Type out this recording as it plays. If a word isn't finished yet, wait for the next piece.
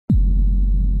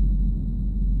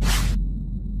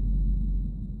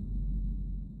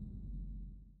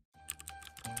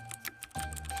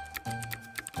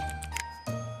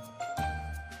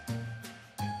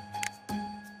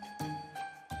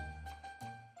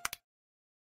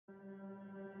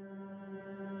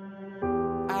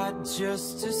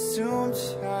Just assumed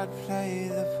I'd play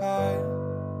the part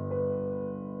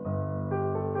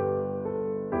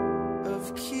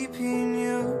of keeping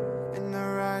you in the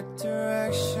right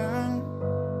direction.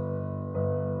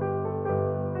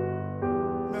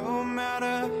 No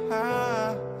matter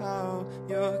how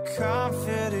your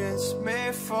confidence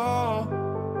may fall,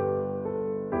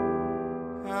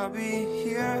 I'll be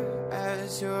here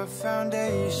as your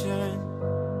foundation.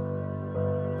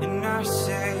 And I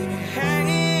say,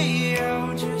 hey,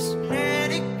 yo, just let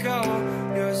it go.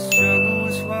 Your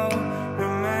struggles won't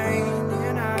remain.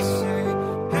 And I say,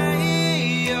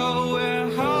 hey, yo,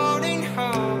 we're holding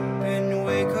hope and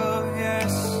wake up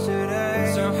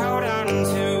yesterday. So hold on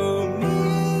to me.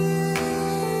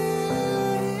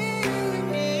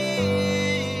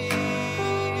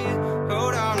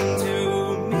 Hold on to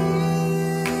me.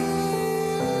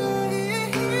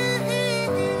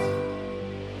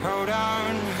 Hold on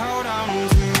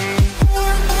to me.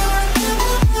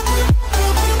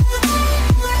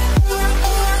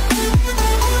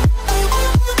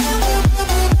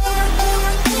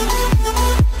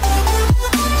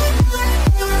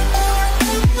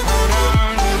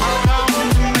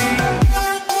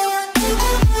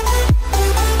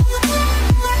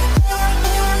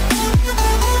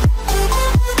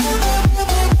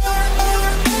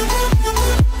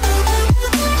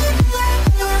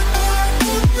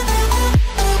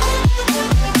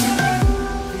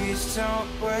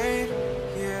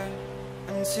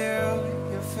 Until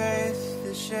your faith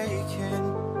is shaken,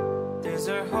 there's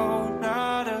a whole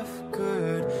lot of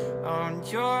good on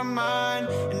your mind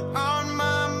and on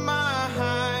my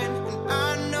mind. And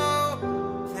I know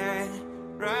that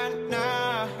right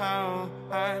now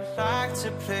I'd like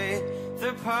to play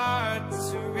the part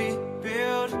to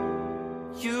rebuild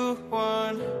you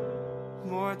one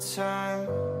more time.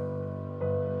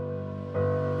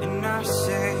 And I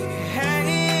say,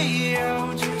 hey,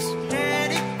 yo, just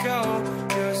let it go.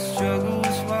 Your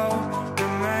struggles won't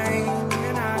remain.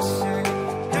 And I say,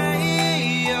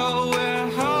 hey, yo, we're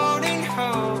holding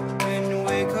hope and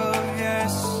wake up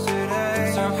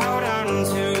yesterday. So hold on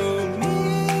to me.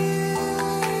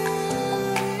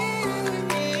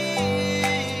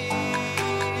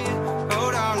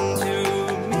 Hold on to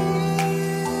me.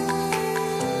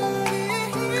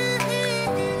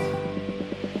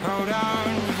 Hold on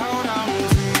to me.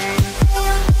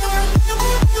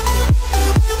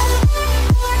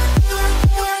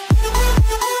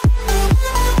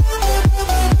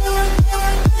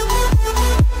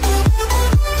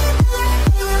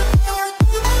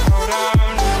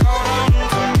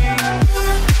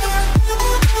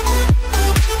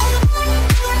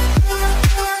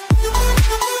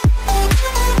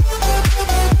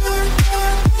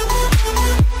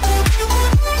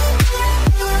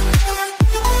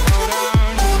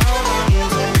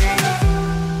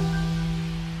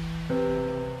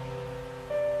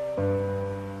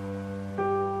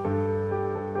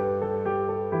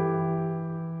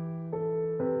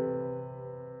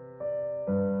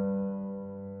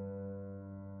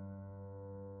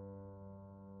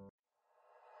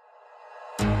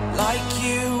 Like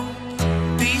you,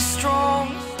 be strong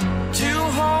to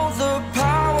hold the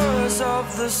powers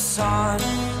of the sun.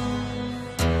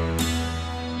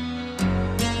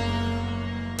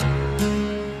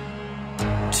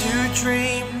 To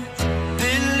dream,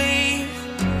 believe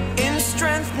in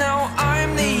strength. Now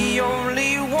I'm the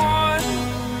only one,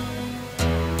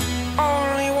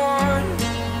 only one.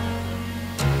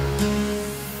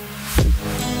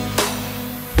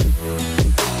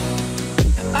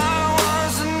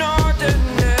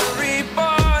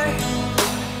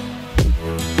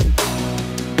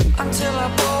 Until I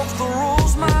broke the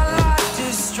rules, my life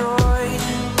destroyed.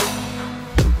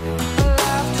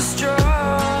 Life destroyed.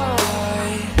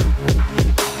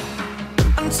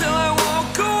 Until I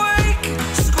walk awake,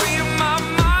 scream my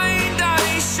mind,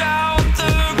 I shout,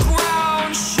 the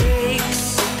ground shakes.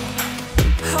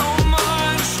 How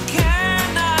much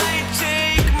can I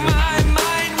take? My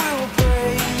mind will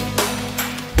break.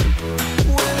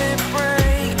 Will it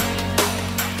break?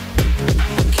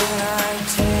 Can I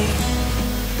take?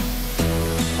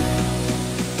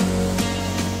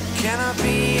 Can I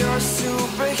be your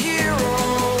superhero?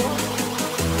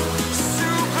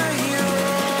 Superhero.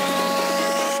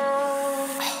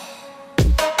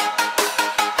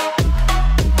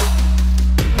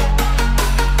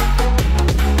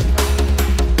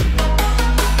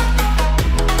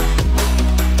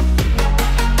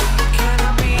 Can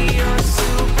I be your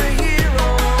superhero?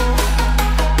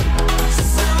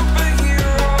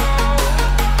 Superhero.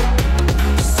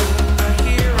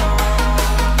 Superhero.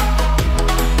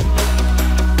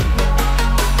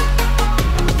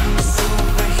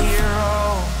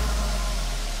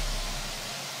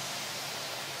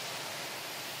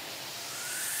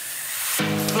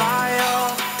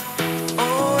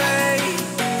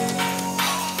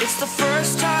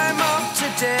 first time of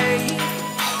today.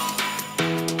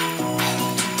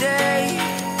 Today.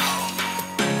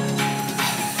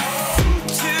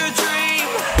 To dream,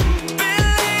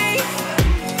 believe.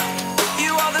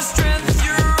 You are the strength,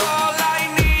 you're all I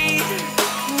need.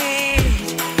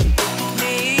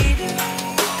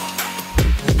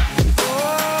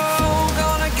 Oh,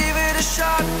 gonna give it a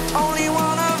shot. Only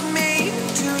one of me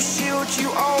to shield you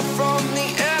all from the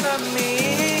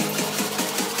enemy.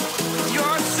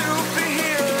 You're a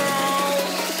superhero.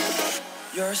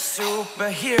 You're a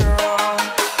superhero.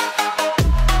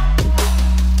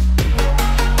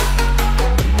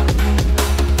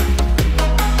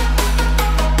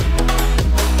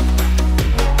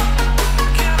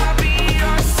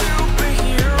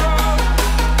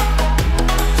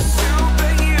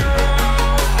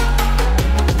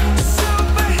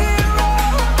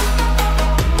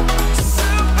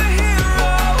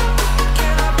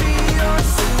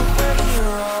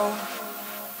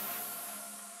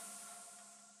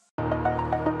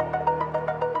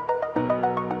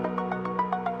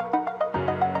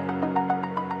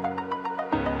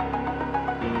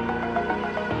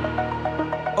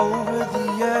 Over the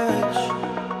edge,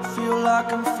 feel like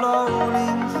I'm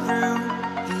floating through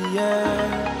the air.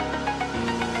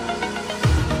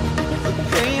 The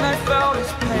pain I felt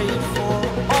is paid for,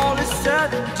 all is said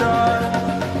and done.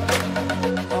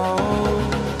 Oh,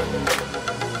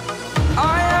 I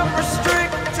am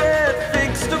restricted,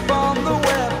 fixed upon the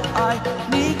web. I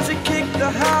need to kick the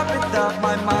habit that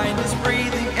my mind is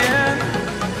breathing in.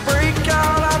 Break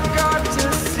out, I've got to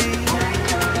see.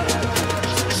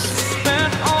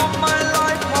 Spent all my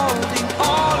life holding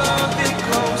all of it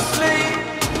closely.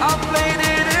 I played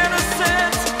it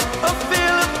innocent, a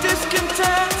feel of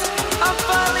discontent. I'm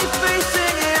finally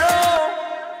facing it all,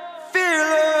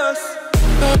 fearless.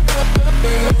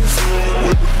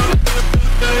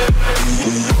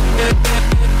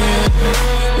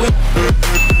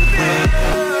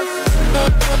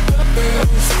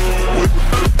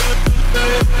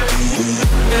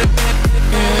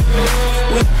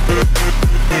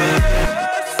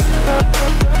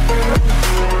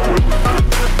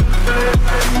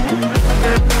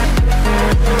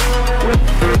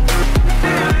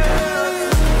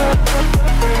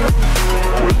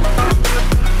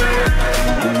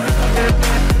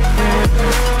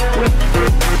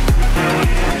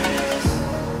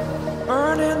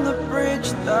 Burning the bridge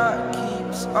that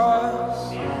keeps us.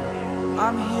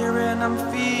 I'm here and I'm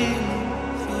feeling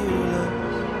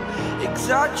fearless.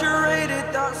 Exaggerated,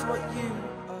 that's what you